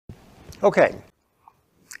Okay,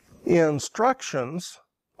 instructions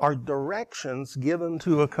are directions given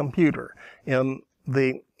to a computer, and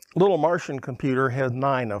the little Martian computer has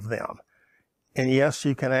 9 of them. And yes,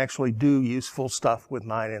 you can actually do useful stuff with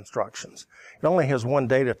 9 instructions. It only has one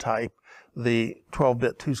data type, the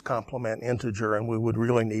 12-bit 2's complement integer, and we would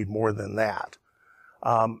really need more than that.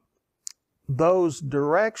 Those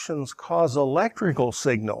directions cause electrical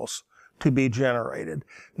signals to be generated.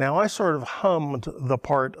 Now, I sort of hummed the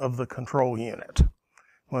part of the control unit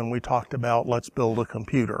when we talked about let's build a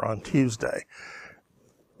computer on Tuesday.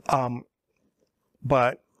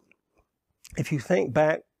 But if you think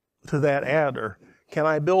back to that adder, can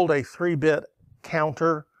I build a 3-bit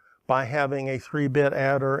counter by having a 3-bit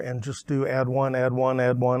adder and just do add 1, add 1,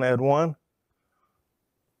 add 1, add 1?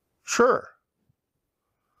 Sure.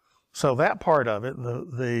 So that part of it,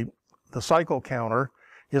 the cycle counter,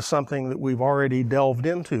 is something that we've already delved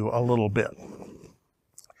into a little bit.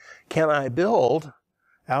 Can I build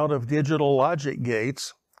out of digital logic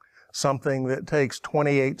gates something that takes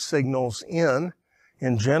 28 signals in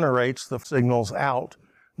and generates the signals out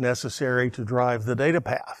necessary to drive the data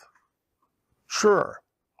path? Sure.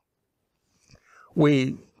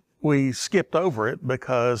 We skipped over it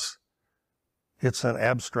because it's an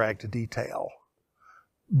abstract detail.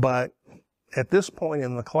 But at this point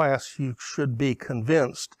in the class, you should be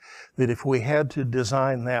convinced that if we had to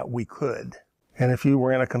design that, we could. And if you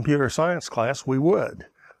were in a computer science class, we would.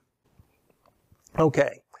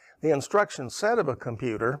 Okay, the instruction set of a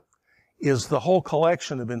computer is the whole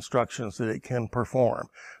collection of instructions that it can perform.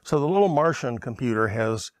 So the little Martian computer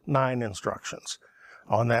has 9 instructions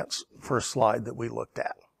on that first slide that we looked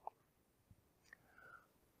at.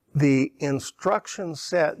 The instruction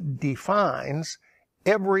set defines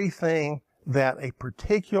everything that a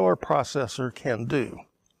particular processor can do.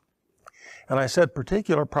 And I said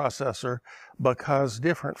particular processor because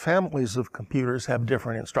different families of computers have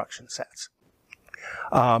different instruction sets.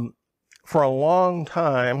 For a long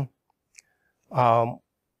time,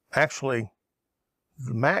 actually,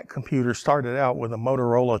 the Mac computer started out with a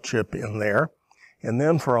Motorola chip in there, and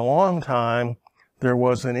then for a long time, there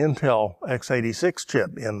was an Intel x86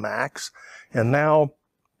 chip in Macs, and now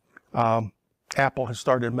Apple has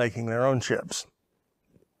started making their own chips.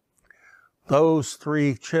 Those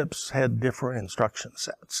 3 chips had different instruction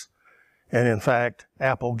sets. And in fact,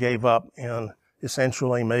 Apple gave up and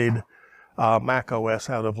essentially made Mac OS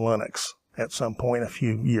out of Linux at some point a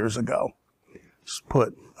few years ago. Just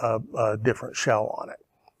put a different shell on it.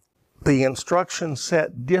 The instruction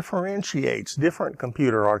set differentiates different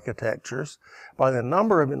computer architectures by the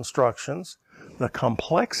number of instructions, the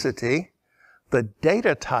complexity, the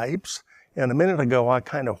data types. And a minute ago, I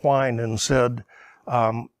kind of whined and said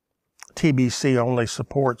TBC only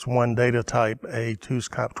supports one data type, a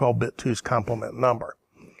 12-bit 2's complement number.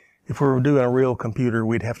 If we were doing a real computer,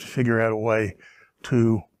 we'd have to figure out a way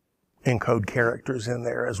to encode characters in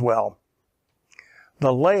there as well.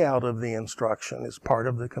 The layout of the instruction is part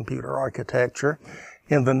of the computer architecture,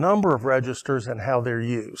 and the number of registers and how they're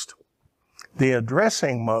used. The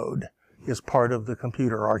addressing mode is part of the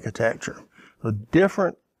computer architecture. The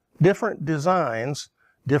different designs,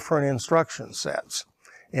 different instruction sets.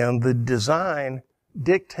 And the design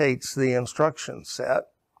dictates the instruction set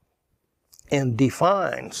and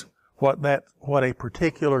defines what a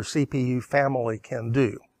particular CPU family can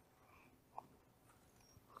do.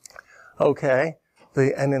 Okay,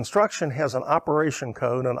 an instruction has an operation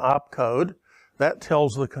code, an opcode, that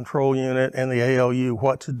tells the control unit and the ALU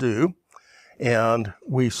what to do. And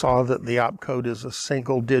we saw that the opcode is a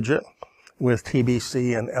single digit with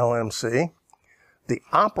TBC and LMC. The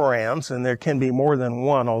operands, and there can be more than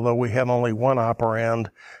one, although we have only one operand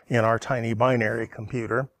in our tiny binary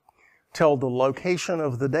computer, tell the location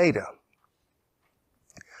of the data.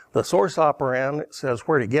 The source operand says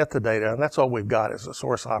where to get the data, and that's all we've got is a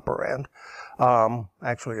source operand.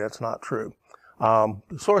 Actually, that's not true. The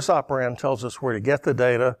source operand tells us where to get the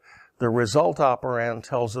data. The result operand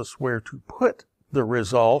tells us where to put the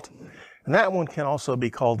result. And that one can also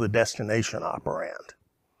be called the destination operand.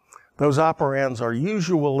 Those operands are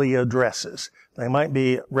usually addresses. They might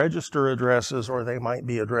be register addresses or they might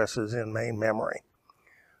be addresses in main memory.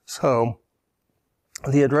 So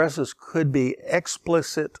the addresses could be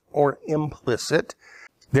explicit or implicit.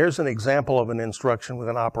 There's an example of an instruction with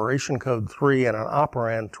an operation code 3 and an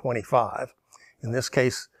operand 25. In this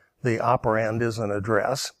case, the operand is an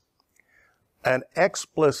address. An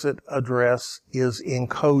explicit address is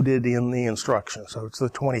encoded in the instruction, so it's the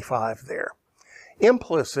 25 there.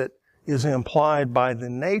 Implicit is implied by the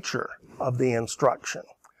nature of the instruction.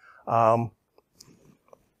 So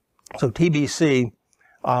TBC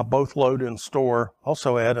both load and store,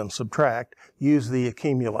 also add and subtract, use the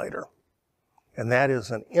accumulator. And that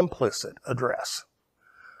is an implicit address.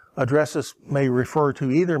 Addresses may refer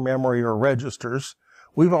to either memory or registers.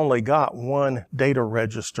 We've only got one data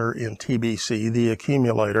register in TBC, the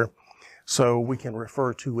accumulator, so we can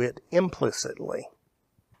refer to it implicitly.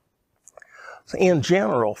 So in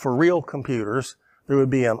general, for real computers, there would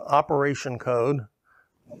be an operation code,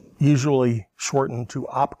 usually shortened to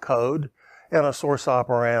opcode, and a source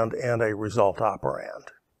operand and a result operand.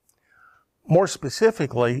 More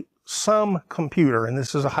specifically, some computer, and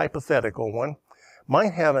this is a hypothetical one,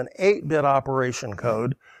 might have an 8-bit operation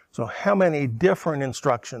code. So how many different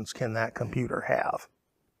instructions can that computer have?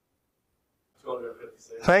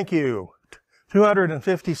 256. Thank you.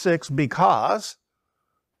 256 because?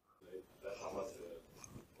 That's how much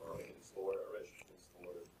we can store, or register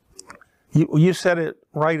can store. You said it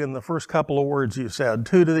right in the first couple of words you said,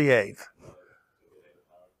 2 to the 8th.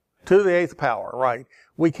 2 to the 8th power, right.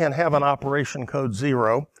 We can have an operation code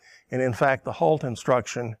 0, and in fact the halt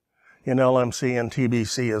instruction in LMC and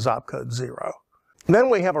TBC is opcode 0. Then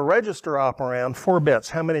we have a register operand, 4 bits.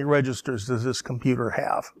 How many registers does this computer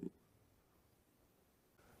have?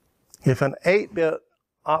 If an 8-bit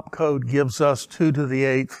opcode gives us 2 to the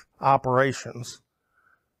 8th operations,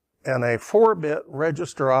 and a 4-bit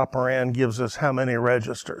register operand gives us how many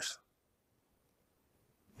registers?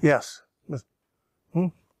 Yes?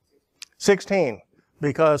 16,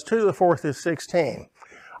 because 2 to the 4th is 16.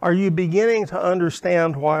 Are you beginning to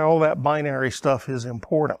understand why all that binary stuff is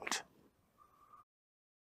important?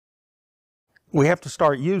 We have to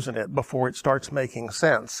start using it before it starts making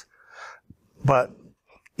sense. But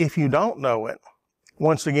if you don't know it,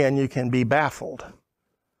 once again, you can be baffled.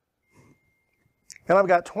 And I've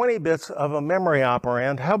got 20 bits of a memory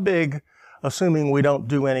operand. How big, assuming we don't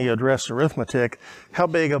do any address arithmetic, how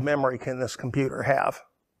big of memory can this computer have?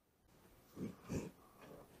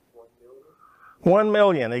 1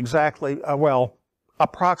 million, exactly, well,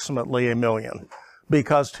 approximately a million,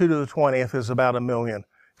 because 2 to the 20th is about a million.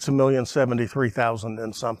 It's 1,073,000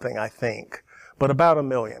 and something, I think, but about a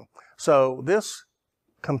million. So this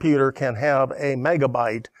computer can have a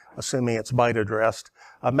megabyte, assuming it's byte addressed,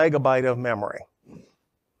 a megabyte of memory.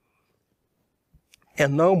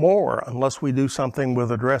 And no more unless we do something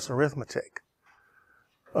with address arithmetic.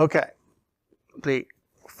 Okay, the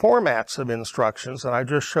formats of instructions, and I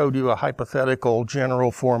just showed you a hypothetical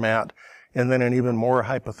general format and then an even more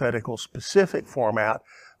hypothetical specific format.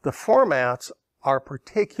 The formats are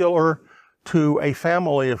particular to a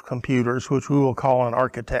family of computers, which we will call an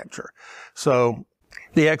architecture. So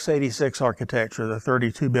the x86 architecture, the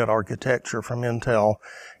 32-bit architecture from Intel,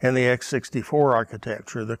 and the x64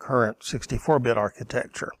 architecture, the current 64-bit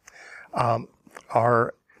architecture,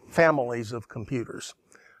 are families of computers.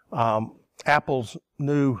 Apple's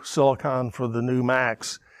new silicon for the new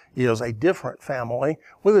Macs is a different family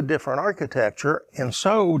with a different architecture and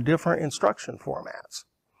so different instruction formats.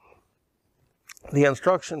 The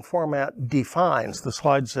instruction format defines, the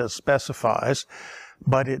slide says specifies,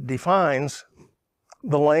 but it defines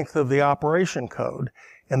the length of the operation code.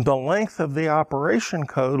 And the length of the operation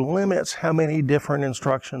code limits how many different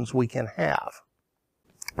instructions we can have.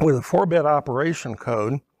 With a 4-bit operation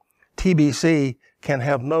code, TBC can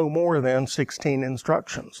have no more than 16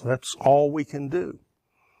 instructions. That's all we can do.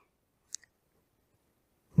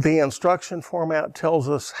 The instruction format tells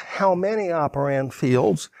us how many operand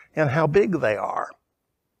fields and how big they are.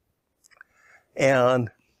 And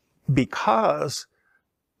because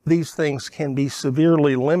these things can be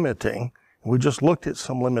severely limiting, we just looked at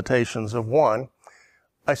some limitations of one,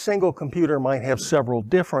 a single computer might have several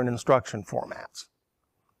different instruction formats.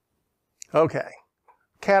 Okay.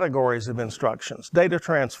 Categories of instructions. Data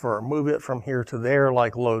transfer, move it from here to there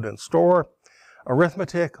like load and store.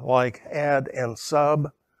 Arithmetic like add and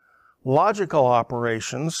sub. Logical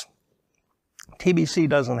operations, TBC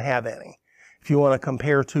doesn't have any. If you want to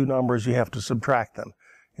compare two numbers, you have to subtract them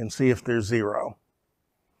and see if there's 0.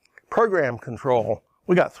 Program control,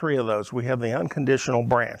 we got 3 of those. We have the unconditional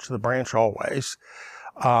branch, the branch always,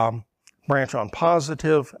 branch on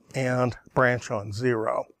positive, and branch on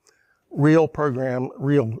 0. Real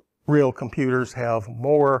computers have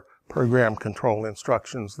more program control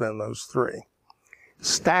instructions than those 3.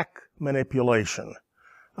 Stack manipulation.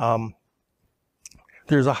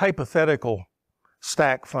 There's a hypothetical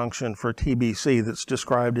stack function for TBC that's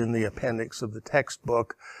described in the appendix of the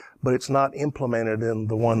textbook, but it's not implemented in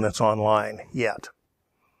the one that's online yet.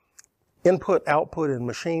 Input, output, and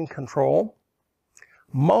machine control.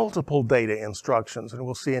 Multiple data instructions, and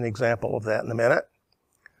we'll see an example of that in a minute.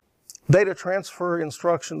 Data transfer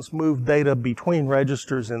instructions move data between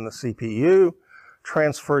registers in the CPU.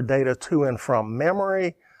 transfer data to and from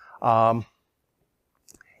memory. And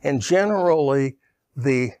generally,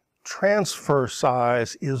 the transfer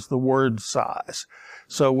size is the word size.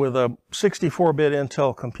 So with a 64-bit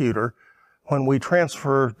Intel computer, when we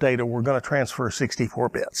transfer data, we're going to transfer 64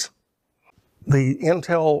 bits. The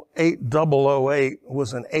Intel 8008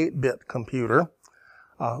 was an 8-bit computer.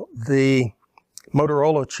 The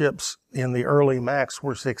Motorola chips in the early Macs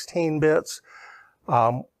were 16 bits.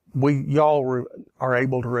 Y'all are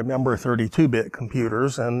able to remember 32-bit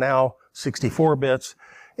computers, and now 64 bits.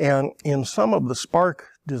 And in some of the SPARC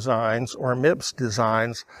designs or MIPS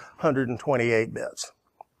designs, 128 bits.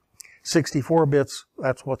 64 bits,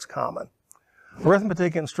 that's what's common.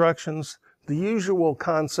 Arithmetic instructions, the usual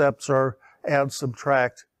concepts are add,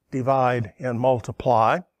 subtract, divide, and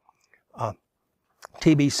multiply.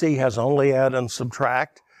 TBC has only add and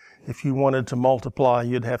subtract. If you wanted to multiply,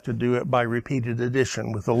 you'd have to do it by repeated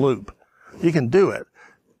addition with a loop. You can do it,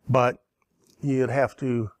 but you'd have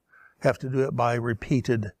to do it by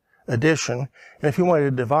repeated addition. And if you wanted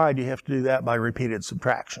to divide, you have to do that by repeated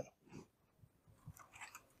subtraction.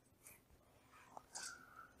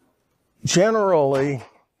 Generally,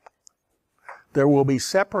 there will be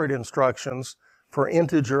separate instructions for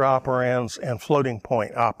integer operands and floating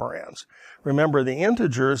point operands. Remember, the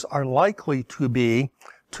integers are likely to be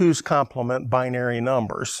 2's complement binary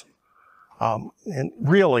numbers. And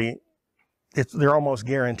really, they're almost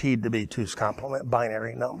guaranteed to be 2's complement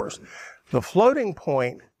binary numbers. The floating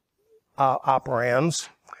point operands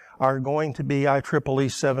are going to be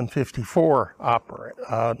IEEE 754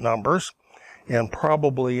 numbers, and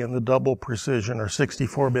probably in the double precision or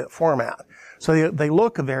 64-bit format. So they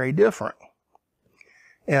look very different.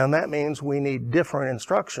 And that means we need different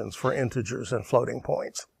instructions for integers and floating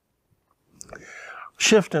points.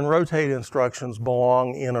 Shift and rotate instructions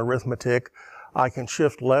belong in arithmetic. I can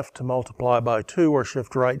shift left to multiply by 2 or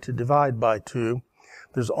shift right to divide by 2.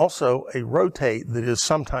 There's also a rotate that is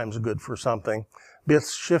sometimes good for something.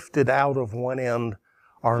 Bits shifted out of one end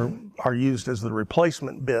are used as the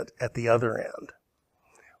replacement bit at the other end.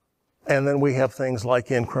 And then we have things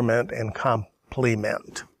like increment and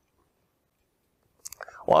complement.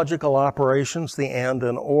 Logical operations, the and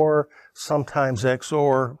or, sometimes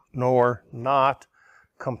XOR, nor, not,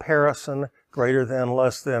 comparison, greater than,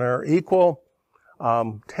 less than, or equal,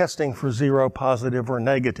 testing for 0, positive, or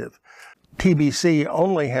negative. TBC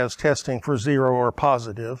only has testing for 0 or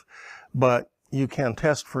positive, but you can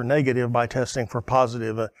test for negative by testing for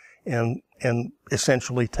positive and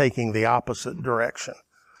essentially taking the opposite direction.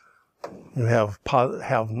 You have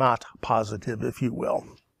not positive, if you will.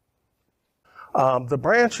 The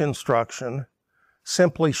branch instruction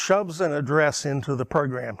simply shoves an address into the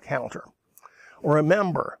program counter.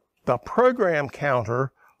 Remember, the program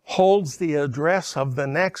counter holds the address of the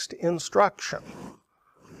next instruction.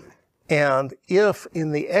 And if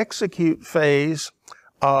in the execute phase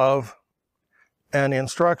of an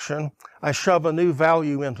instruction, I shove a new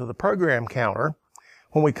value into the program counter,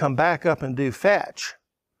 when we come back up and do fetch,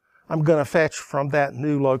 I'm going to fetch from that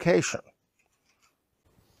new location.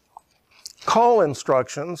 Call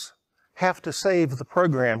instructions have to save the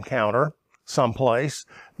program counter someplace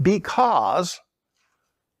because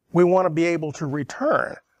we want to be able to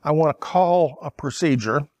return. I want to call a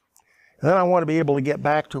procedure, and then I want to be able to get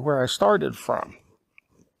back to where I started from.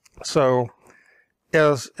 So,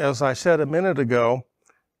 as I said a minute ago,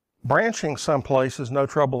 branching someplace is no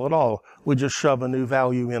trouble at all. We just shove a new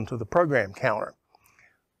value into the program counter.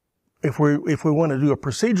 If we want to do a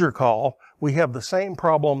procedure call, we have the same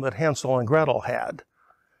problem that Hansel and Gretel had.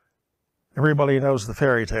 Everybody knows the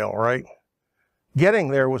fairy tale, right? Getting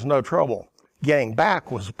there was no trouble. Getting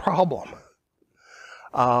back was a problem.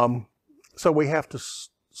 So we have to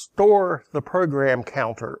store the program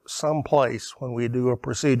counter someplace when we do a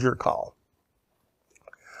procedure call.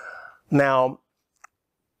 Now,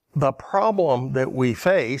 the problem that we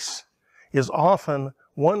face is often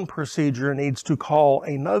one procedure needs to call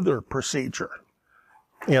another procedure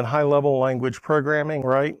in high-level language programming,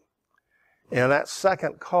 right? And that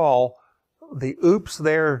second call, the oops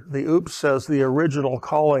there, the oops says the original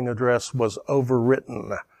calling address was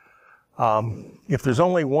overwritten. If there's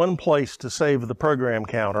only one place to save the program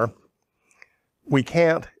counter, we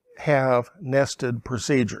can't have nested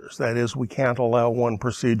procedures. That is, we can't allow one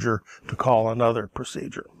procedure to call another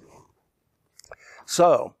procedure.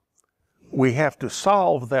 So, we have to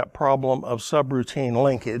solve that problem of subroutine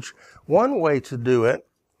linkage. One way to do it,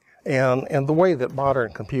 and the way that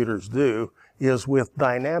modern computers do, is with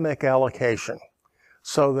dynamic allocation,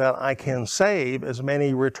 so that I can save as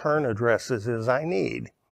many return addresses as I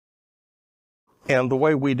need. And the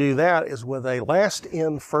way we do that is with a last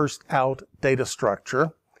in, first out data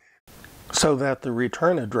structure, so that the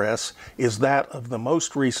return address is that of the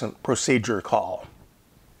most recent procedure call.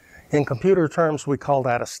 In computer terms, we call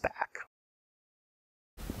that a stack.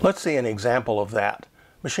 Let's see an example of that.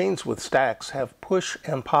 Machines with stacks have push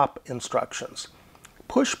and pop instructions.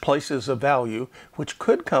 Push places a value, which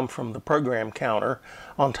could come from the program counter,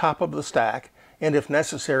 on top of the stack, and if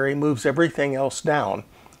necessary, moves everything else down,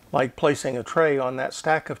 like placing a tray on that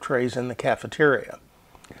stack of trays in the cafeteria.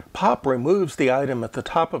 Pop removes the item at the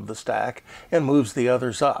top of the stack and moves the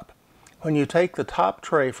others up. When you take the top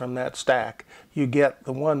tray from that stack, you get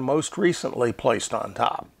the one most recently placed on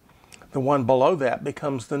top. The one below that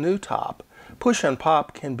becomes the new top. Push and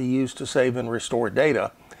pop can be used to save and restore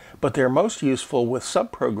data, but they're most useful with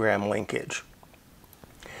subprogram linkage.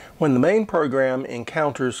 When the main program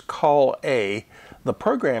encounters call A, the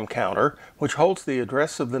program counter, which holds the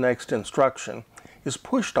address of the next instruction, is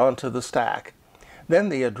pushed onto the stack. Then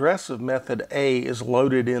the address of method A is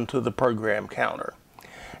loaded into the program counter.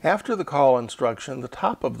 After the call instruction, the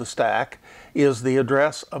top of the stack is the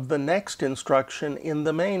address of the next instruction in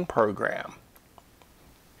the main program.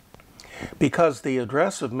 Because the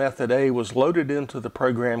address of method A was loaded into the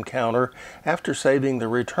program counter after saving the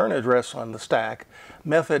return address on the stack,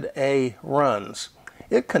 method A runs.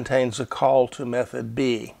 It contains a call to method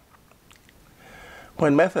B.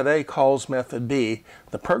 When method A calls method B,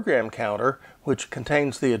 the program counter, which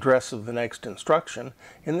contains the address of the next instruction,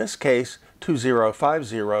 in this case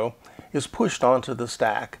 2050, is pushed onto the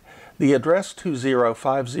stack. The address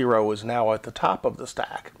 2050 is now at the top of the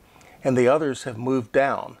stack, and the others have moved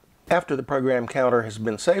down. After the program counter has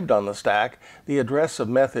been saved on the stack, the address of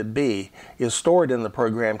method B is stored in the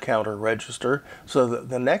program counter register so that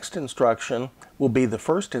the next instruction will be the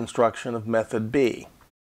first instruction of method B.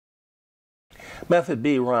 Method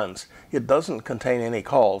B runs. It doesn't contain any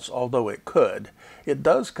calls, although it could. It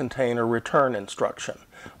does contain a return instruction.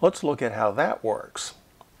 Let's look at how that works.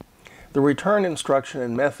 The return instruction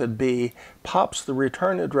in method B pops the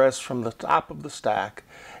return address from the top of the stack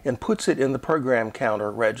and puts it in the program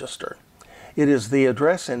counter register. It is the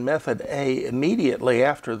address in method A immediately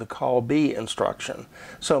after the call B instruction,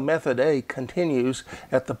 so method A continues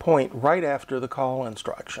at the point right after the call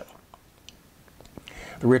instruction.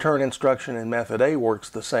 The return instruction in method A works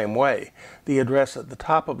the same way. The address at the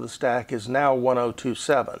top of the stack is now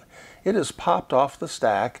 1027. It is popped off the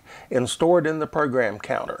stack and stored in the program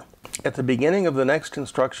counter. At the beginning of the next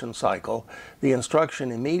instruction cycle, the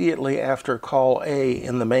instruction immediately after call A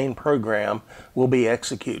in the main program will be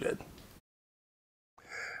executed.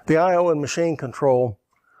 The I/O and machine control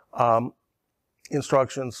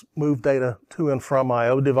instructions move data to and from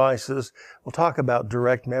I/O devices. We'll talk about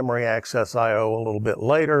direct memory access I/O a little bit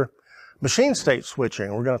later. Machine state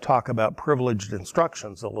switching, we're going to talk about privileged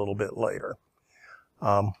instructions a little bit later.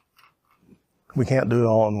 We can't do it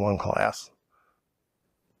all in one class.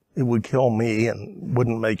 It would kill me and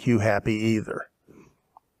wouldn't make you happy either.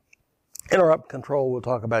 Interrupt control, we'll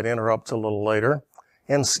talk about interrupts a little later.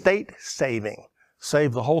 And state saving,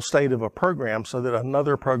 save the whole state of a program so that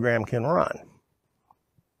another program can run.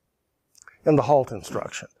 And the halt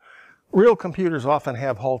instruction. Real computers often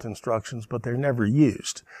have halt instructions, but they're never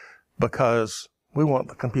used because we want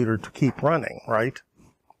the computer to keep running, right?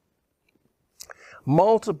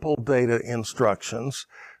 Multiple data instructions.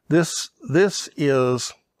 This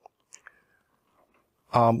is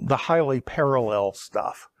the highly parallel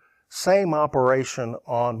stuff. Same operation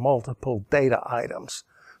on multiple data items.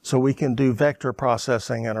 So we can do vector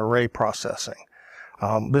processing and array processing.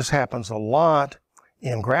 This happens a lot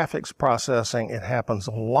in graphics processing. It happens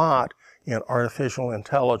a lot in artificial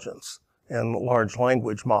intelligence and large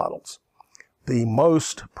language models. The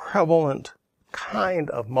most prevalent kind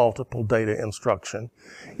of multiple data instruction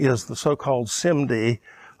is the so-called SIMD,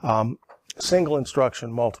 single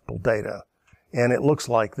instruction multiple data. And it looks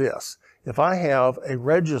like this. If I have a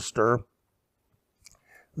register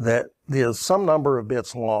that is some number of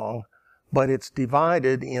bits long, but it's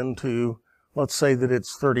divided into, let's say that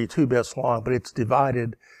it's 32 bits long, but it's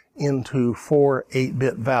divided into 4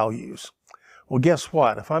 8-bit values. Well, guess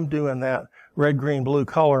what? If I'm doing that red, green, blue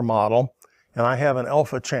color model, and I have an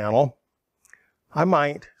alpha channel, I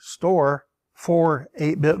might store 4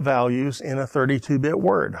 8-bit values in a 32-bit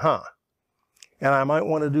word, and I might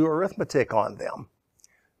want to do arithmetic on them.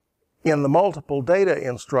 In the multiple data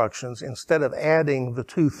instructions, instead of adding the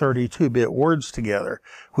two 32-bit words together,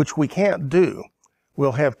 which we can't do,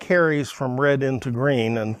 we'll have carries from red into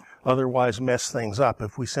green and otherwise mess things up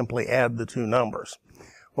if we simply add the two numbers.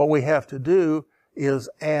 What we have to do is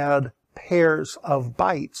add pairs of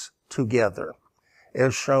bytes together.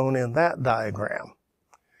 as shown in that diagram.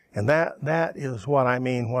 And that is what I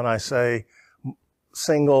mean when I say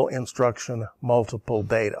single instruction, multiple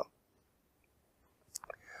data.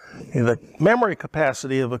 The memory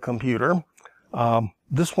capacity of a computer,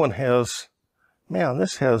 this one has,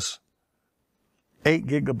 this has 8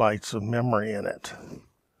 gigabytes of memory in it,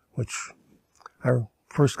 which our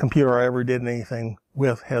first computer I ever did anything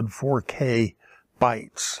with had 4K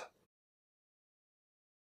bytes.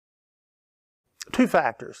 2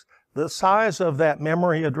 factors. The size of that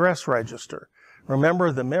memory address register.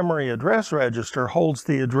 Remember, the memory address register holds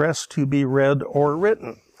the address to be read or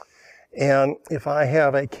written. And if I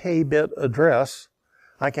have a k-bit address,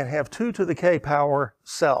 I can have 2 to the k power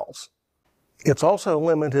cells. It's also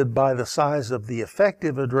limited by the size of the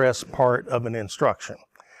effective address part of an instruction.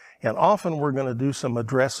 And often we're going to do some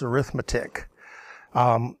address arithmetic.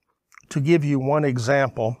 To give you one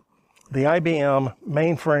example, the IBM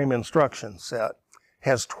mainframe instruction set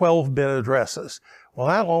has 12-bit addresses. Well,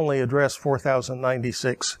 that'll only address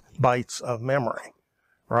 4,096 bytes of memory,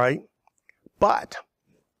 right? But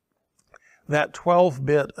that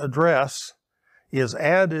 12-bit address is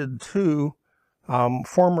added to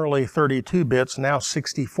formerly 32 bits, now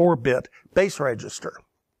 64-bit base register.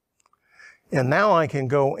 And now I can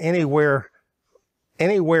go anywhere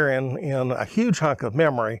in a huge hunk of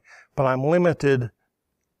memory, but I'm limited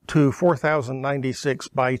to 4,096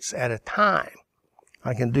 bytes at a time.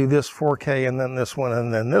 I can do this 4K and then this one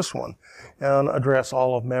and then this one, and address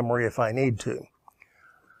all of memory if I need to.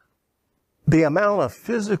 The amount of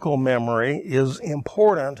physical memory is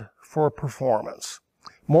important for performance.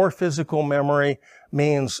 More physical memory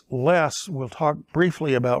means less. We'll talk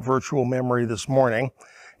briefly about virtual memory this morning,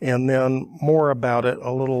 and then more about it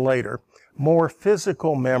a little later. More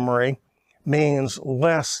physical memory means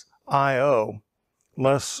less I/O,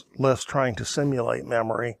 less trying to simulate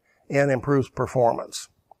memory, and improves performance.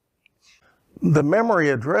 The memory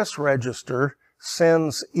address register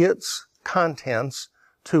sends its contents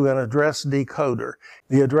to an address decoder.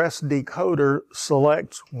 The address decoder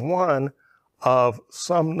selects one of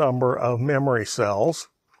some number of memory cells.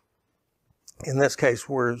 In this case,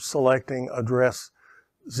 we're selecting address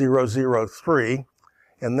 003,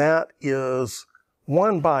 and that is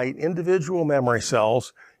 1 byte individual memory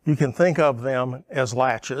cells. You can think of them as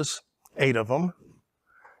latches, 8 of them.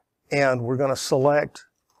 And we're going to select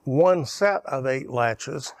one set of 8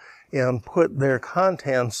 latches and put their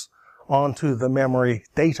contents onto the memory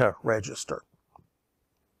data register.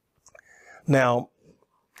 Now,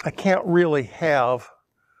 I can't really have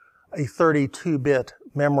a 32-bit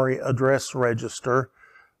memory address register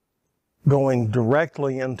going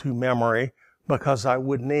directly into memory because I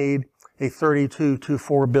would need a 32 to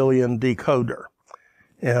 4 billion decoder.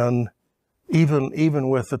 And even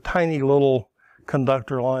with the tiny little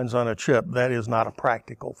conductor lines on a chip, that is not a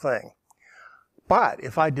practical thing. But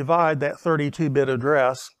if I divide that 32-bit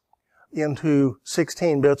address into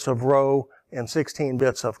 16 bits of row and 16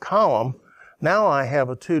 bits of column, now I have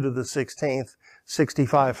a 2 to the 16th,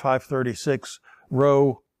 65,536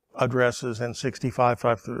 row addresses and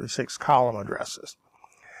 65,536 column addresses.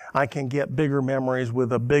 I can get bigger memories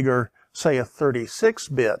with a bigger, say a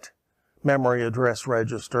 36-bit memory address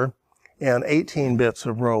register and 18 bits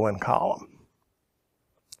of row and column.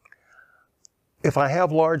 If I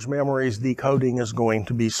have large memories, decoding is going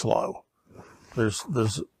to be slow. There's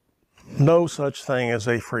no such thing as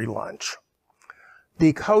a free lunch.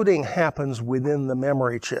 Decoding happens within the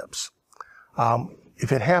memory chips.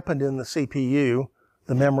 If it happened in the CPU,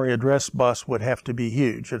 the memory address bus would have to be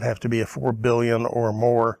huge. It'd have to be a 4 billion or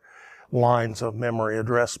more lines of memory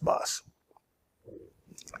address bus.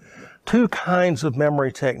 2 kinds of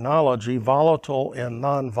memory technology, volatile and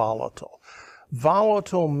non-volatile.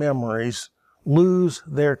 Volatile memories lose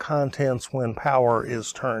their contents when power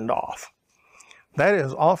is turned off. That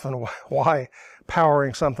is often why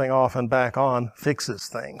powering something off and back on fixes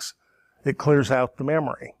things. It clears out the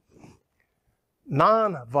memory.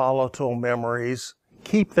 Non-volatile memories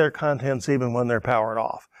keep their contents even when they're powered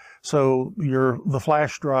off. So the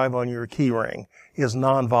flash drive on your keyring is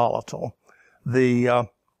non-volatile. The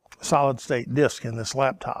solid-state disk in this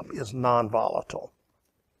laptop is non-volatile.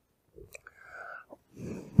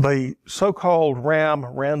 The so-called RAM,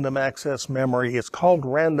 random access memory, is called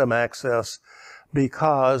random access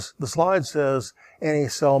because the slide says any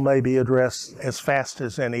cell may be addressed as fast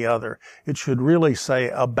as any other. It should really say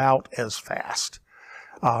about as fast.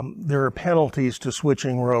 There are penalties to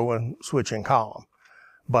switching row and switching column,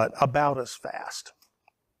 but about as fast.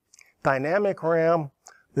 Dynamic RAM,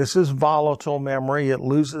 this is volatile memory. It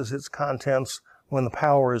loses its contents when the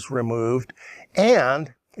power is removed,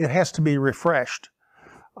 and it has to be refreshed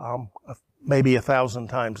maybe 1,000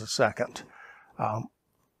 times a second.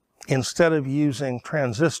 Instead of using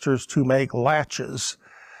transistors to make latches,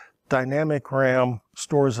 dynamic RAM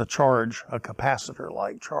stores a charge, a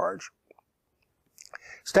capacitor-like charge.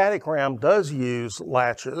 Static RAM does use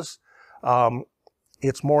latches.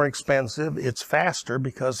 It's more expensive, it's faster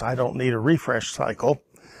because I don't need a refresh cycle,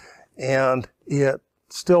 and it's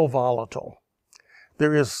still volatile.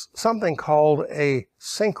 There is something called a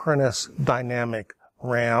synchronous dynamic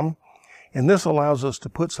RAM, and this allows us to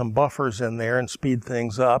put some buffers in there and speed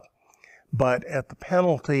things up, but at the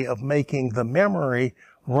penalty of making the memory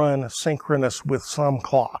run synchronous with some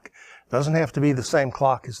clock. It doesn't have to be the same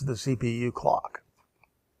clock as the CPU clock.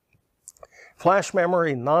 Flash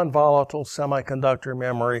memory, non-volatile semiconductor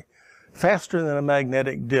memory, faster than a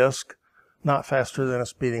magnetic disk, not faster than a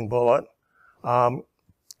speeding bullet.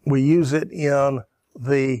 We use it in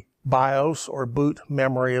the BIOS or boot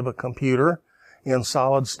memory of a computer, in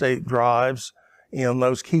solid-state drives, in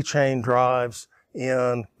those keychain drives,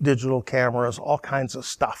 in digital cameras, all kinds of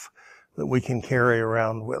stuff that we can carry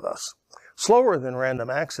around with us. Slower than random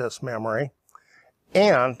access memory,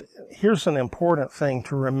 and here's an important thing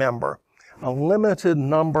to remember, a limited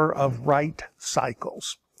number of write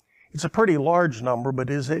cycles. It's a pretty large number, but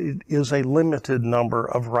it is a limited number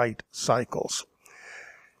of write cycles.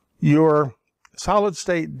 Your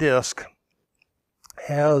solid-state disk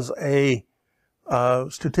has a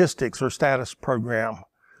statistics or status program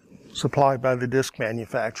supplied by the disk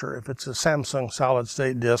manufacturer. If it's a Samsung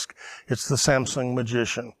solid-state disk, it's the Samsung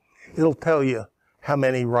Magician. It'll tell you how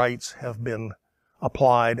many writes have been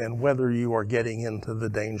applied and whether you are getting into the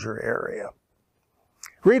danger area.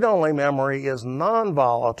 Read-only memory is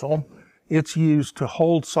non-volatile. It's used to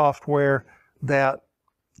hold software that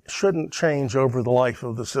shouldn't change over the life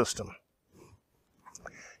of the system.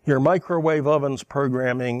 Your microwave oven's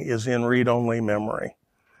programming is in read-only memory.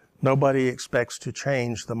 Nobody expects to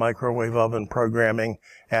change the microwave oven programming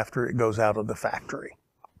after it goes out of the factory.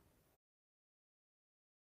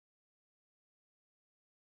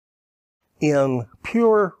 In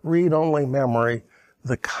pure read-only memory,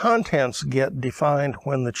 the contents get defined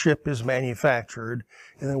when the chip is manufactured,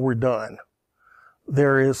 and then we're done.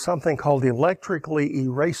 There is something called electrically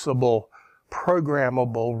erasable,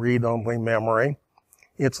 programmable read-only memory.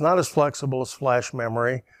 It's not as flexible as flash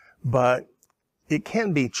memory, but it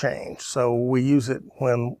can be changed, so we use it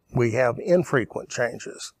when we have infrequent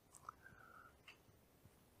changes.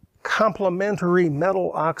 Complementary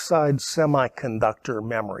metal oxide semiconductor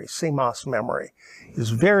memory, CMOS memory, is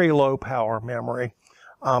very low power memory.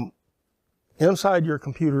 Inside your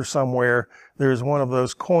computer somewhere, there's one of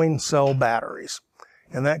those coin cell batteries.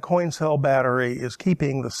 And that coin cell battery is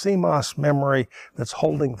keeping the CMOS memory that's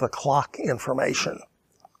holding the clock information,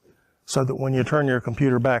 so that when you turn your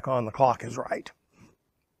computer back on, the clock is right.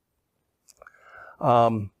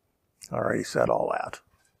 I already said all that.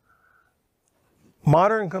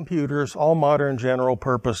 Modern computers, all modern general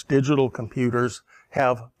purpose digital computers,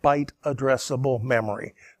 have byte addressable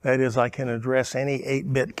memory. That is, I can address any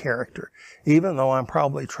 8-bit character, even though I'm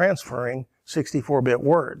probably transferring 64-bit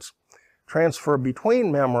words. Transfer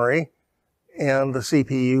between memory and the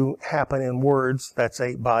CPU happen in words, that's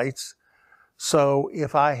 8 bytes. So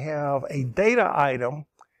if I have a data item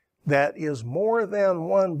that is more than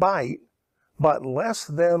 1 byte, but less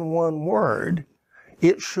than 1 word,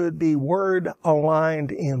 it should be word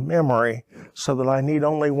aligned in memory so that I need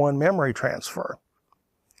only 1 memory transfer.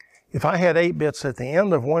 If I had 8 bits at the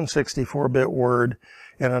end of one 64-bit word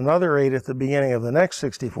and another 8 at the beginning of the next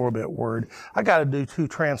 64-bit word, I got to do 2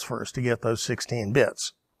 transfers to get those 16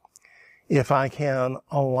 bits. If I can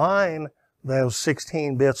align those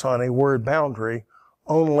 16 bits on a word boundary,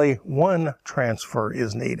 only 1 transfer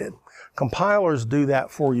is needed. Compilers do that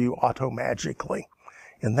for you automagically,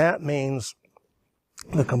 and that means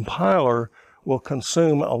the compiler will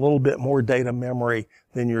consume a little bit more data memory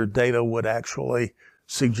than your data would actually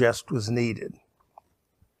suggest was needed.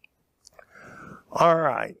 All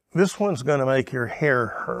right, this one's going to make your hair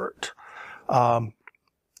hurt.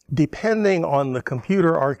 Depending on the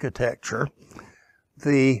computer architecture,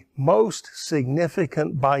 the most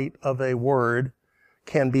significant byte of a word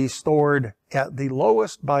can be stored at the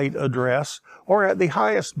lowest byte address or at the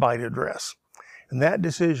highest byte address. And that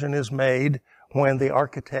decision is made when the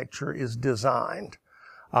architecture is designed.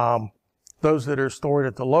 Those that are stored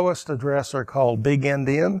at the lowest address are called big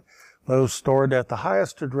endian. Those stored at the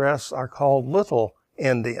highest address are called little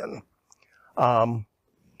endian.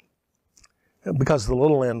 Because the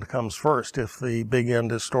little end comes first if the big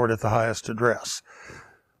end is stored at the highest address.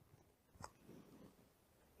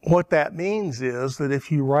 What that means is that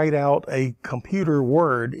if you write out a computer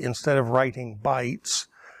word instead of writing bytes,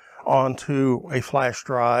 onto a flash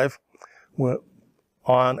drive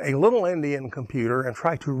on a little Indian computer and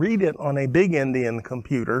try to read it on a big Indian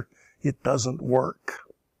computer, it doesn't work.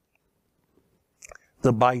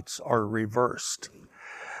 The bytes are reversed.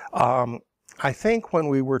 I think when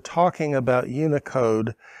we were talking about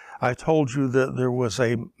Unicode, I told you that there was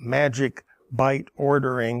a magic byte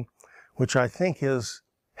ordering, which I think is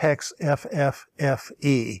hex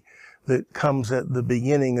FFFE, that comes at the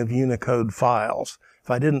beginning of Unicode files. If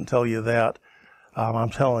I didn't tell you that, I'm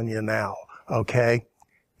telling you now, okay?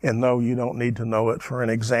 And no, you don't need to know it for an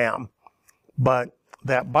exam. But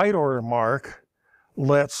that byte order mark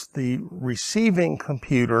lets the receiving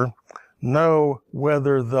computer know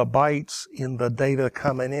whether the bytes in the data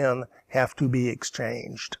coming in have to be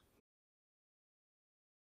exchanged.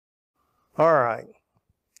 All right.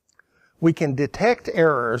 We can detect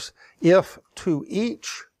errors if to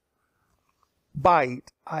each byte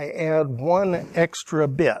I add one extra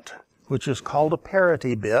bit, which is called a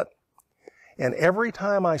parity bit. And every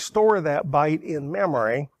time I store that byte in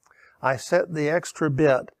memory, I set the extra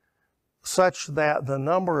bit such that the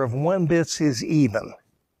number of 1 bits is even.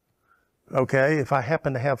 Okay, if I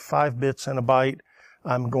happen to have 5 bits in a byte,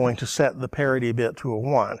 I'm going to set the parity bit to a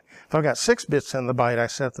 1. If I've got 6 bits in the byte, I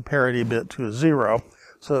set the parity bit to a 0,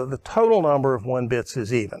 so the total number of 1 bits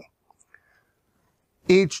is even.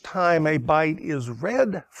 Each time a byte is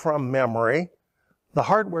read from memory, the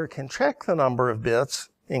hardware can check the number of bits,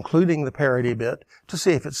 including the parity bit, to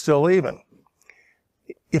see if it's still even.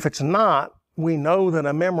 If it's not, we know that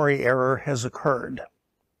a memory error has occurred.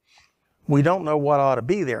 We don't know what ought to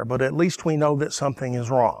be there, but at least we know that something is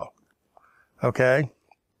wrong. Okay?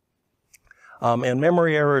 And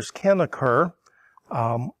memory errors can occur.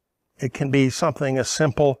 It can be something as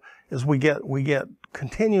simple as we get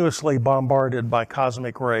continuously bombarded by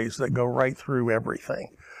cosmic rays that go right through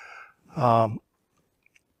everything. And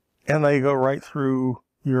they go right through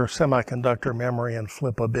your semiconductor memory and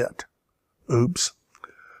flip a bit. Oops.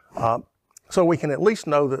 So we can at least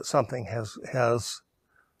know that something has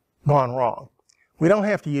gone wrong. We don't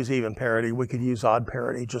have to use even parity. We could use odd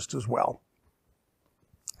parity just as well.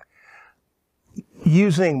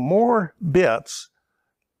 Using more bits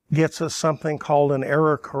gets us something called an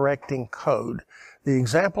error correcting code. The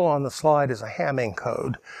example on the slide is a Hamming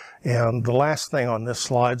code, and the last thing on this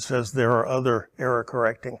slide says there are other error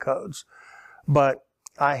correcting codes. But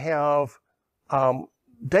I have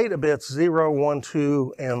data bits 0, 1,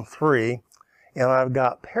 2, and 3, and I've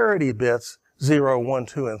got parity bits 0, 1,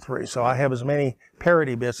 2, and 3. So I have as many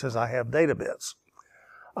parity bits as I have data bits.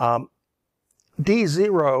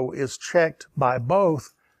 D0 is checked by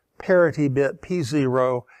both parity bit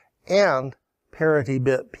P0 and parity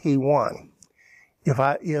bit P1. If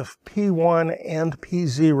P1 and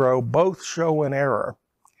P0 both show an error,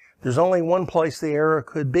 there's only one place the error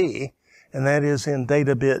could be, and that is in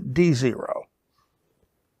data bit D0.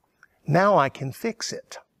 Now I can fix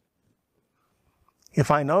it. If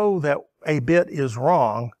I know that a bit is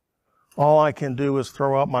wrong, all I can do is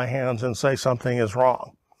throw up my hands and say something is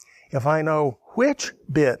wrong. If I know which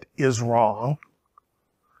bit is wrong,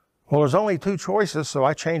 well, there's only 2 choices, so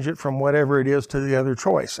I change it from whatever it is to the other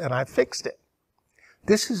choice, and I fixed it.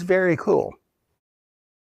 This is very cool.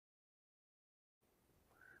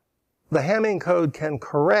 The Hamming code can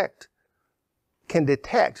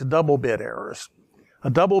detect double bit errors. A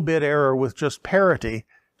double bit error with just parity,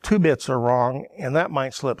 2 bits are wrong, and that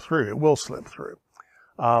might slip through. It will slip through.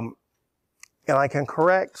 And I can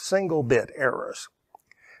correct single bit errors.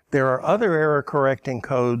 There are other error correcting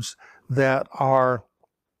codes that are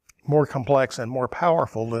more complex and more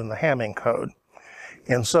powerful than the Hamming code.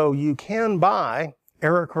 And so you can buy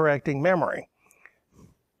error correcting memory.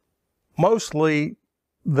 Mostly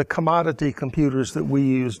the commodity computers that we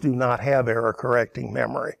use do not have error correcting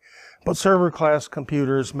memory. But server class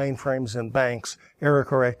computers, mainframes, and banks, error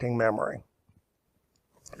correcting memory.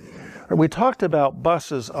 We talked about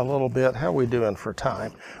buses a little bit. How are we doing for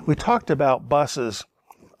time? We talked about buses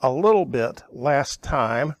a little bit last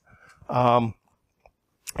time.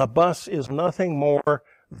 A bus is nothing more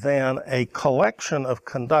than a collection of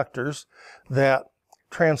conductors that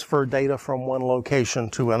transfer data from one location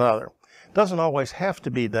to another. It doesn't always have to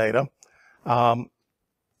be data.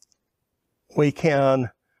 We can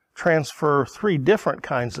transfer 3 different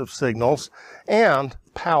kinds of signals and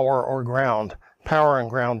power or ground. Power and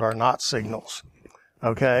ground are not signals.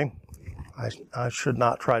 Okay? I should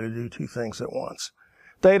not try to do 2 things at once.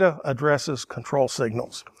 Data, addresses, control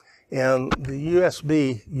signals. And the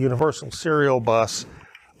USB Universal Serial Bus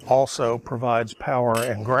also provides power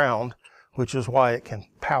and ground, which is why it can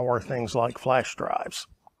power things like flash drives.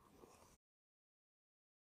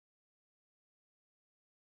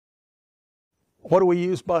 What do we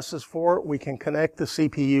use buses for? We can connect the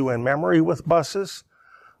CPU and memory with buses.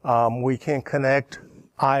 We can connect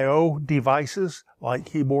I/O devices like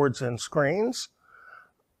keyboards and screens.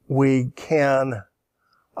 We can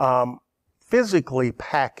physically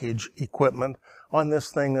package equipment on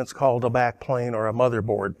this thing that's called a backplane or a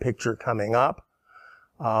motherboard, picture coming up.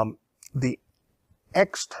 The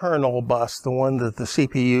external bus, the one that the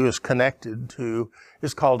CPU is connected to,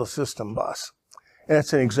 is called a system bus. And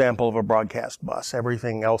it's an example of a broadcast bus.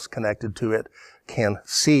 Everything else connected to it can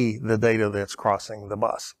see the data that's crossing the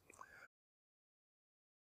bus.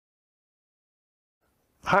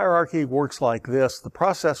 Hierarchy works like this. The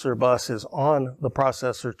processor bus is on the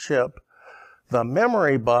processor chip. The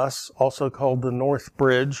memory bus, also called the North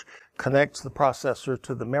Bridge, connects the processor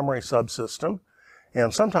to the memory subsystem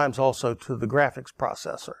and sometimes also to the graphics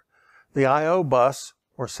processor. The I/O bus,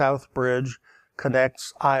 or South Bridge,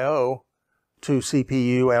 connects I/O to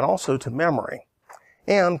CPU and also to memory,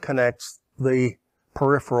 and connects the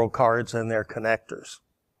peripheral cards and their connectors.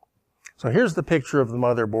 So here's the picture of the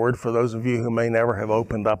motherboard for those of you who may never have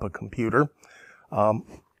opened up a computer.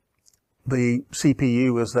 The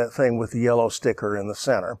CPU is that thing with the yellow sticker in the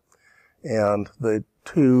center, and the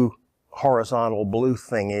two horizontal blue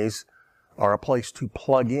thingies are a place to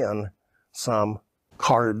plug in some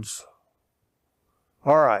cards.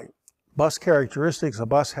 All right, bus characteristics. A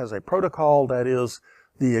bus has a protocol, that is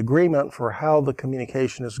the agreement for how the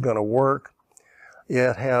communication is going to work.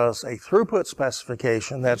 It has a throughput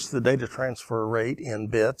specification, that's the data transfer rate in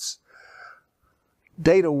bits.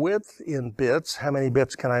 Data width in bits, how many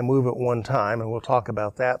bits can I move at one time, and we'll talk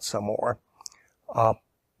about that some more.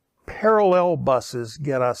 Parallel buses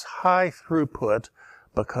get us high throughput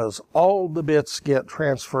because all the bits get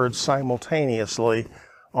transferred simultaneously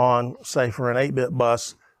on, say for an 8-bit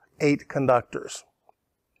bus, 8 conductors.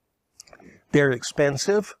 They're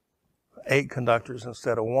expensive, 8 conductors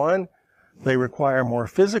instead of 1. They require more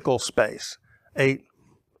physical space, 8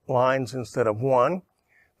 lines instead of 1.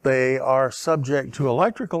 They are subject to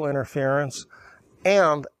electrical interference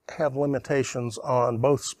and have limitations on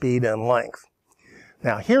both speed and length.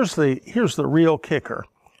 Now here's the real kicker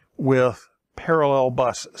with parallel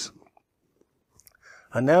buses.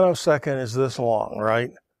 A nanosecond is this long,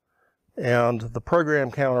 right? And the program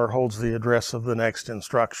counter holds the address of the next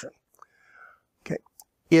instruction. Okay.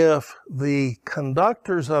 If the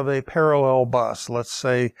conductors of a parallel bus, let's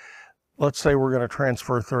say we're going to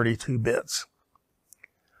transfer 32 bits,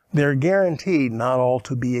 they're guaranteed not all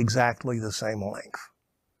to be exactly the same length.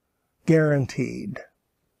 Guaranteed.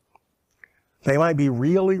 They might be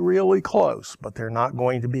really, really close, but they're not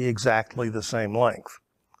going to be exactly the same length.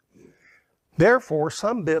 Therefore,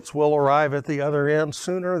 some bits will arrive at the other end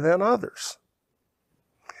sooner than others.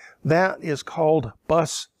 That is called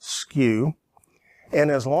bus skew,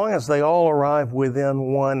 and as long as they all arrive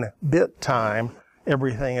within 1 bit time,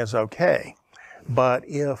 everything is okay. But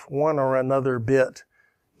if one or another bit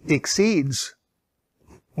exceeds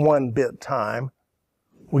 1 bit time,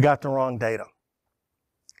 we got the wrong data.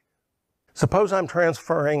 Suppose I'm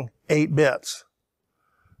transferring 8 bits,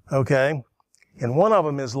 okay, and one of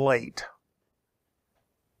them is late,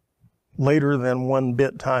 later than 1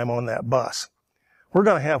 bit time on that bus. We're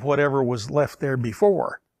going to have whatever was left there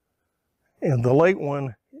before, and the late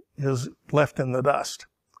one is left in the dust.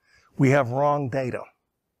 We have wrong data.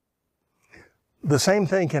 The same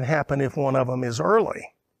thing can happen if one of them is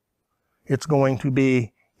early. It's going to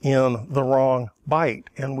be in the wrong byte,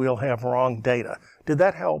 and we'll have wrong data. Did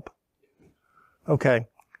that help? Okay.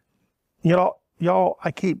 You know, y'all, I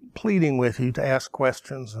keep pleading with you to ask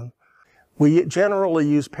questions, and we generally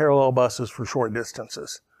use parallel buses for short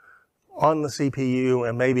distances on the CPU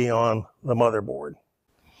and maybe on the motherboard.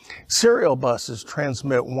 Serial buses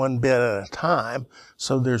transmit 1 bit at a time,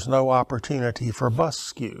 so there's no opportunity for bus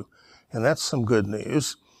skew, and that's some good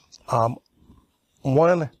news.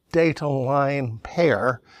 One data line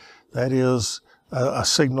pair, that is a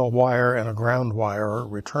signal wire and a ground wire or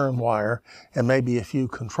return wire, and maybe a few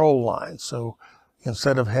control lines. So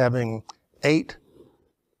instead of having 8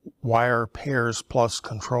 wire pairs plus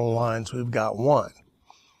control lines, we've got 1.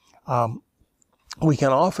 We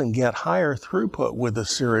can often get higher throughput with a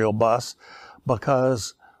serial bus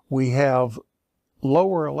because we have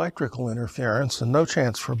lower electrical interference and no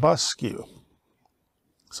chance for bus skew.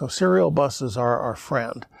 So serial buses are our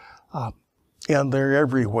friend. And they're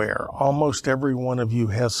everywhere. Almost every one of you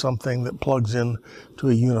has something that plugs in to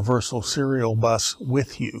a universal serial bus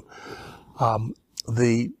with you.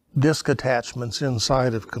 The disk attachments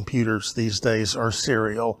inside of computers these days are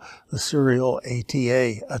serial, the serial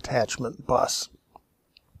ATA attachment bus.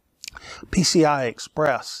 PCI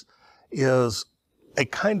Express is a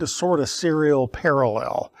kind of sort of serial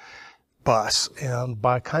parallel bus. And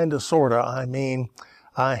by kind of sort of, I mean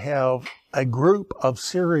I have a group of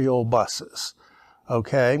serial buses,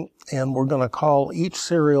 okay? And we're going to call each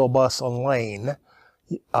serial bus a lane.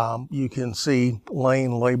 You can see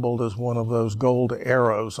lane labeled as one of those gold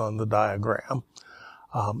arrows on the diagram.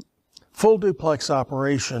 Full duplex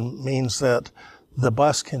operation means that the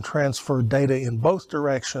bus can transfer data in both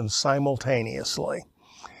directions simultaneously.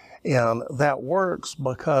 And that works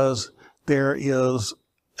because there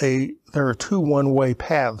are two one-way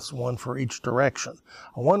paths, one for each direction.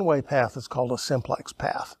 A one-way path is called a simplex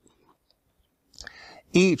path.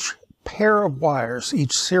 Each pair of wires,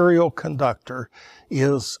 each serial conductor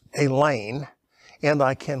is a lane, and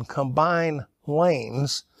I can combine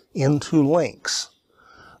lanes into links.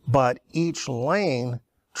 But each lane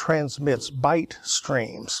transmits byte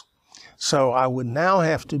streams. So I would now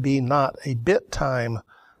have to be not a bit time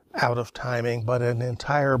out of timing, but an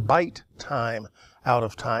entire byte time out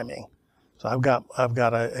of timing. So I've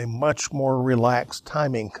got a much more relaxed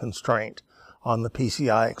timing constraint on the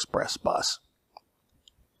PCI Express bus.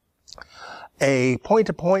 A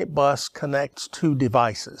point-to-point bus connects two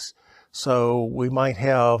devices. So we might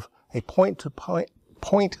have a point-to-point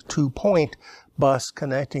bus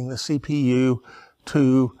connecting the CPU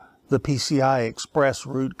to the PCI Express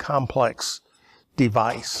root complex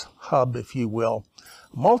device, hub if you will.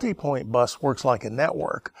 Multi-point bus works like a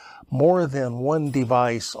network, more than one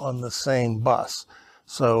device on the same bus.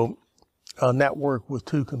 So a network with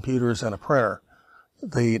two computers and a printer.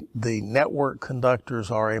 The network conductors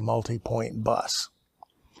are a multi-point bus.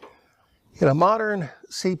 In a modern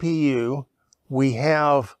CPU, we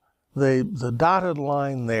have the dotted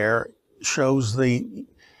line there shows the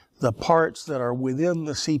parts that are within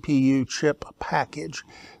the CPU chip package.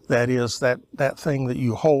 That is that thing that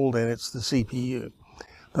you hold and it's the CPU.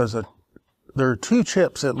 There are two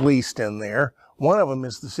chips at least in there. One of them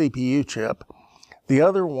is the CPU chip. The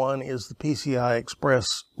other one is the PCI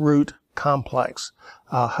Express root complex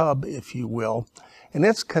hub, if you will. And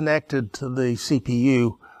it's connected to the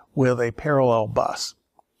CPU with a parallel bus.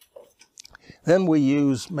 Then we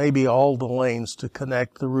use maybe all the lanes to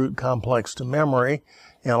connect the root complex to memory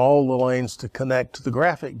and all the lanes to connect to the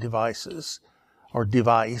graphic devices or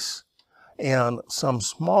device, and some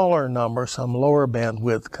smaller number, some lower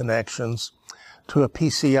bandwidth connections to a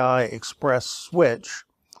PCI Express switch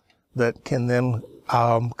that can then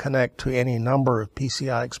connect to any number of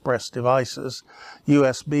PCI Express devices,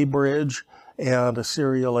 USB bridge, and a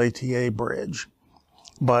serial ATA bridge.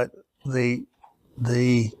 But the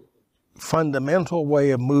fundamental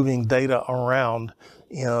way of moving data around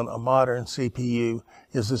in a modern CPU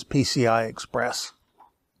is this PCI Express.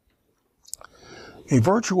 A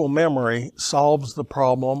virtual memory solves the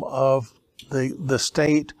problem of the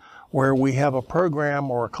state where we have a program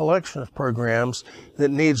or a collection of programs that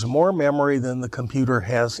needs more memory than the computer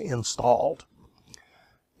has installed.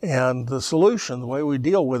 And the solution, the way we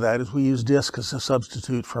deal with that, is we use disk as a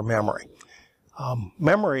substitute for memory.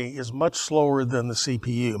 Memory is much slower than the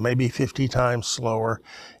CPU, maybe 50 times slower,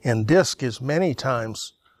 and disk is many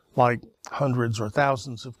times, like hundreds or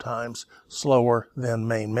thousands of times, slower than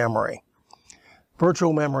main memory.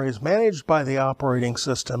 Virtual memory is managed by the operating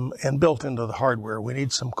system and built into the hardware. We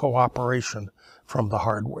need some cooperation from the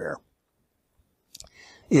hardware.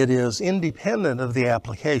 It is independent of the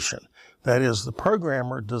application. That is, the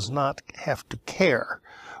programmer does not have to care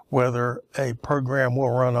whether a program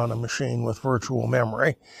will run on a machine with virtual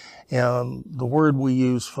memory. And the word we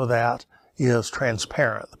use for that is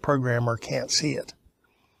transparent. The programmer can't see it.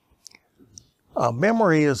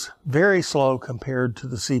 Memory is very slow compared to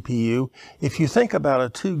the CPU. If you think about a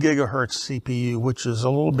 2 gigahertz CPU, which is a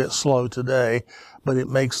little bit slow today, but it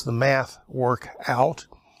makes the math work out,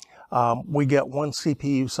 we get one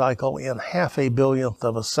CPU cycle in half a billionth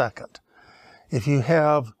of a second. If you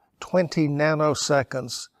have 20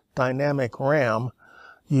 nanoseconds dynamic RAM,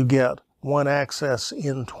 you get one access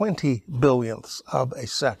in 20 billionths of a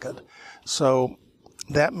second. So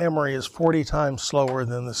that memory is 40 times slower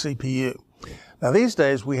than the CPU. Now these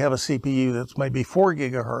days we have a CPU that's maybe 4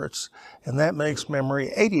 gigahertz, and that makes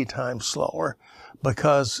memory 80 times slower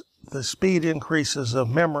because the speed increases of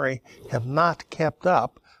memory have not kept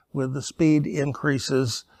up with the speed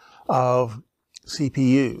increases of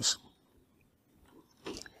CPUs.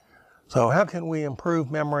 So how can we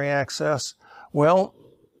improve memory access? Well,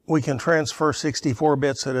 we can transfer 64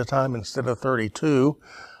 bits at a time instead of 32,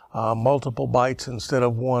 multiple bytes instead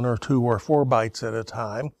of 1 or 2 or 4 bytes at a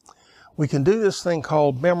time. We can do this thing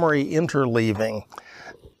called memory interleaving.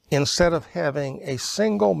 Instead of having a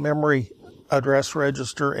single memory address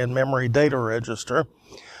register and memory data register,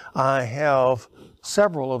 I have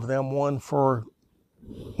several of them, one for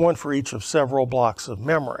each of several blocks of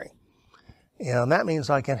memory. And that means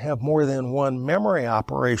I can have more than one memory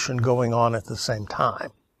operation going on at the same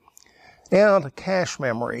time. And cache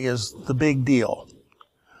memory is the big deal.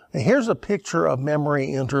 And here's a picture of memory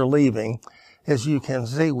interleaving. As you can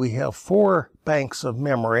see, we have 4 banks of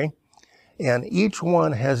memory, and each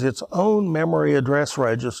one has its own memory address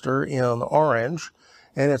register in orange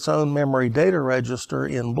and its own memory data register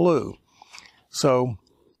in blue. So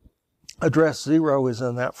address 0 is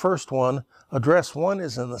in that first one, address 1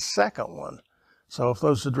 is in the second one. So if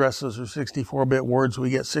those addresses are 64-bit words, we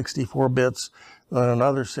get 64 bits, then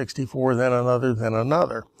another 64, then another, then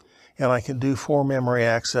another. And I can do 4 memory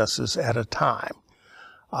accesses at a time.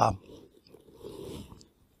 But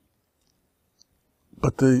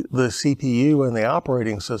the CPU and the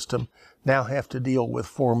operating system now have to deal with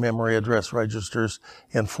 4 memory address registers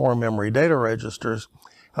and 4 memory data registers.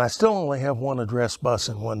 And I still only have 1 address bus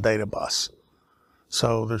and 1 data bus.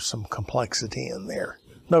 So there's some complexity in there.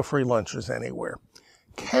 No free lunches anywhere.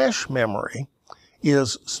 Cache memory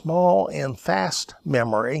is small and fast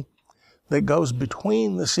memory that goes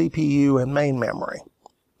between the CPU and main memory.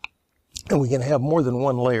 And we can have more than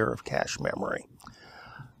 1 layer of cache memory.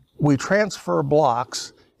 We transfer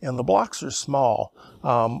blocks, and the blocks are small,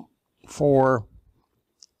 for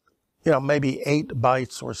maybe 8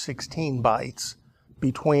 bytes or 16 bytes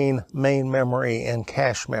between main memory and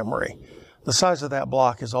cache memory. The size of that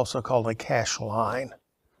block is also called a cache line.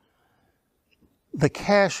 The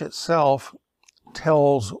cache itself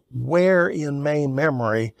tells where in main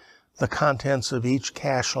memory the contents of each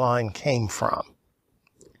cache line came from.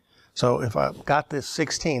 So if I've got this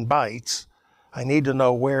 16 bytes, I need to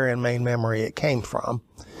know where in main memory it came from,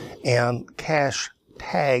 and cache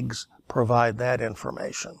tags provide that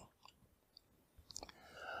information.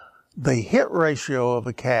 The hit ratio of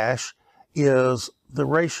a cache is the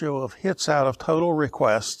ratio of hits out of total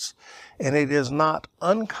requests, and it is not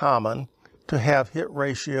uncommon to have hit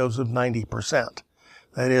ratios of 90%.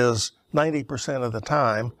 That is, 90% of the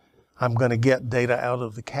time, I'm going to get data out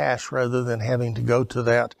of the cache rather than having to go to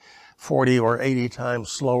that 40 or 80 times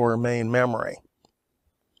slower main memory.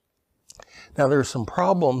 Now, there are some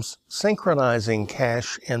problems synchronizing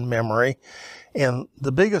cache and memory, and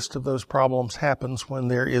the biggest of those problems happens when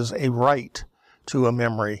there is a write to a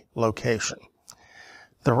memory location.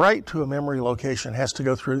 The write to a memory location has to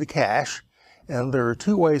go through the cache, and there are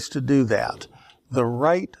 2 ways to do that. The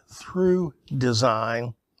write-through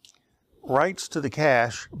design writes to the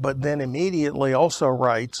cache, but then immediately also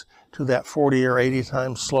writes to that 40 or 80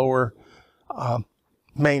 times slower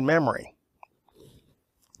main memory.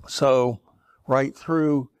 So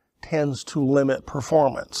write-through tends to limit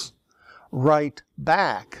performance.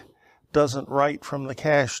 Write-back doesn't write from the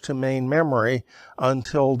cache to main memory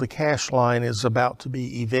until the cache line is about to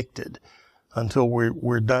be evicted, until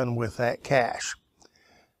we're done with that cache.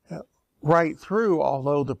 Write-through,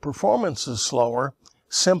 although the performance is slower,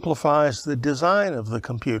 simplifies the design of the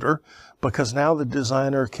computer, because now the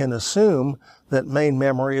designer can assume that main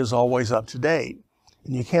memory is always up to date.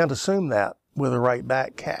 And you can't assume that with a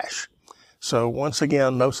write-back cache. So once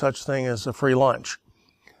again, no such thing as a free lunch.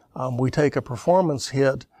 We take a performance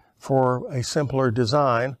hit for a simpler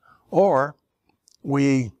design, or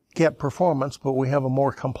we get performance, but we have a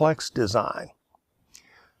more complex design.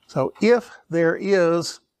 So if there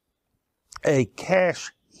is a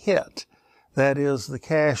cache hit, that is, the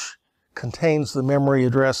cache contains the memory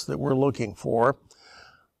address that we're looking for,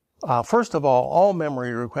 first of all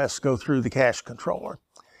memory requests go through the cache controller.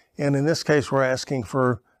 And in this case, we're asking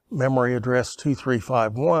for memory address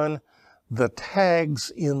 2351. The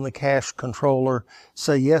tags in the cache controller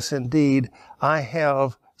say, yes, indeed, I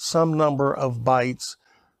have some number of bytes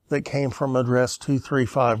that came from address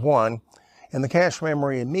 2351. And the cache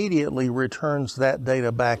memory immediately returns that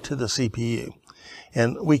data back to the CPU.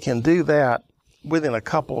 And we can do that within a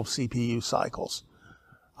couple of CPU cycles.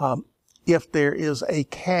 If there is a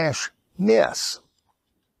cache miss,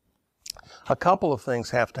 a couple of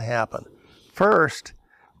things have to happen. First,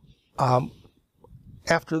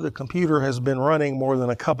 after the computer has been running more than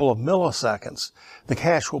a couple of milliseconds, the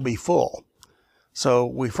cache will be full. So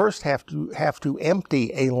we first have to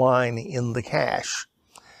empty a line in the cache.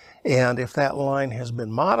 And if that line has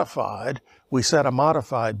been modified, we set a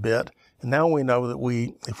modified bit. And now we know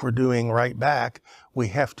that if we're doing write back, we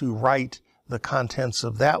have to write the contents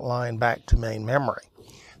of that line back to main memory.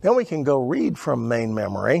 Then we can go read from main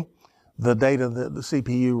memory the data that the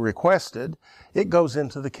CPU requested. It goes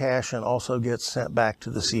into the cache and also gets sent back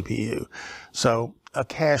to the CPU. So a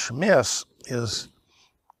cache miss is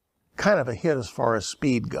kind of a hit as far as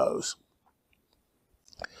speed goes.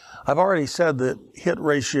 I've already said that hit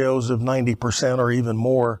ratios of 90% or even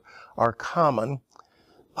more are common.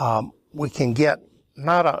 We can get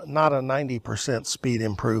not a 90% speed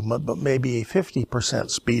improvement, but maybe a 50%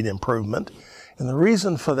 speed improvement. And the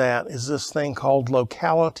reason for that is this thing called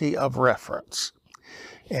locality of reference.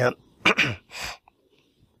 And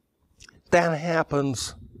that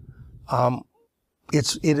happens,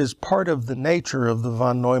 it is part of the nature of the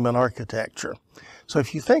von Neumann architecture. So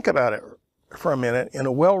if you think about it for a minute, in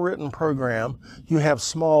a well-written program, you have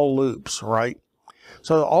small loops, right?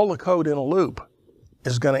 So all the code in a loop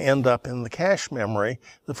is going to end up in the cache memory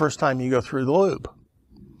the first time you go through the loop.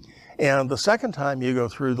 And the second time you go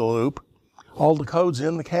through the loop, all the code's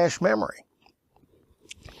in the cache memory.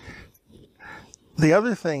 The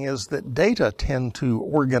other thing is that data tend to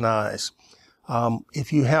organize.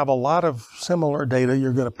 If you have a lot of similar data,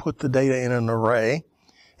 you're going to put the data in an array,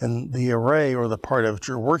 and the array, or the part of it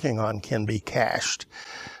you're working on, can be cached.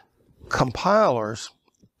 Compilers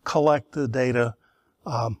collect the data,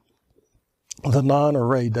 the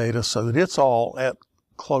non-array data, so that it's all at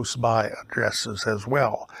close by addresses as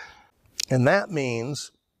well. And that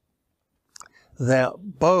means that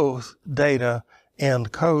both data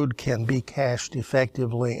and code can be cached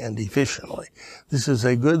effectively and efficiently. This is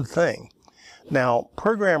a good thing. Now,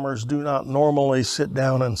 programmers do not normally sit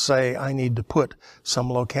down and say, I need to put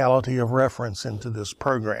some locality of reference into this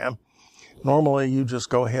program. Normally, you just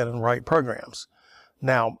go ahead and write programs.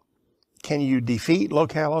 Now, can you defeat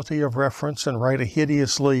locality of reference and write a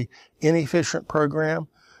hideously inefficient program?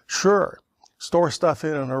 Sure. Store stuff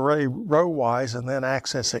in an array row-wise and then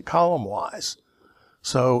access it column-wise.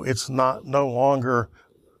 So it's no longer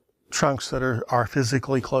chunks that are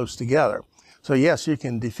physically close together. So yes, you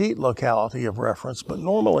can defeat locality of reference, but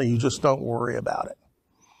normally you just don't worry about it.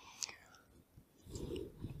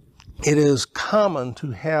 It is common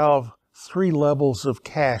to have 3 levels of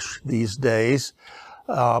cache these days.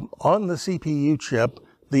 On the CPU chip,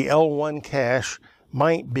 the L1 cache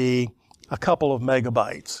might be a couple of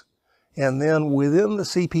megabytes. And then within the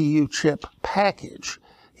CPU chip package,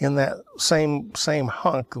 in that same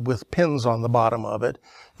hunk with pins on the bottom of it,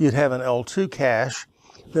 you'd have an L2 cache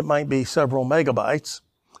that might be several megabytes,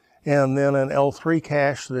 and then an L3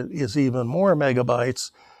 cache that is even more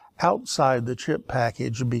megabytes outside the chip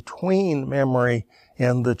package between memory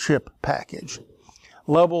and the chip package.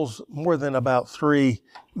 Levels more than about 3,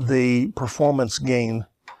 the performance gain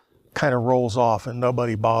kind of rolls off and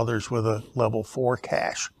nobody bothers with a level 4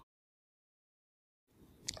 cache.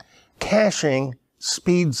 Caching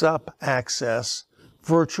speeds up access.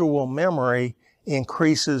 Virtual memory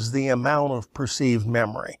increases the amount of perceived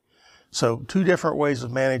memory. So 2 different ways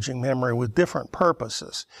of managing memory with different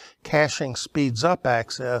purposes. Caching speeds up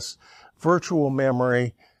access. Virtual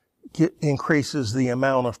memory increases the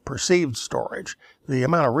amount of perceived storage. The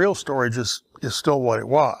amount of real storage is still what it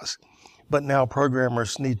was, but now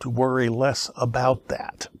programmers need to worry less about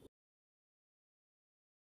that.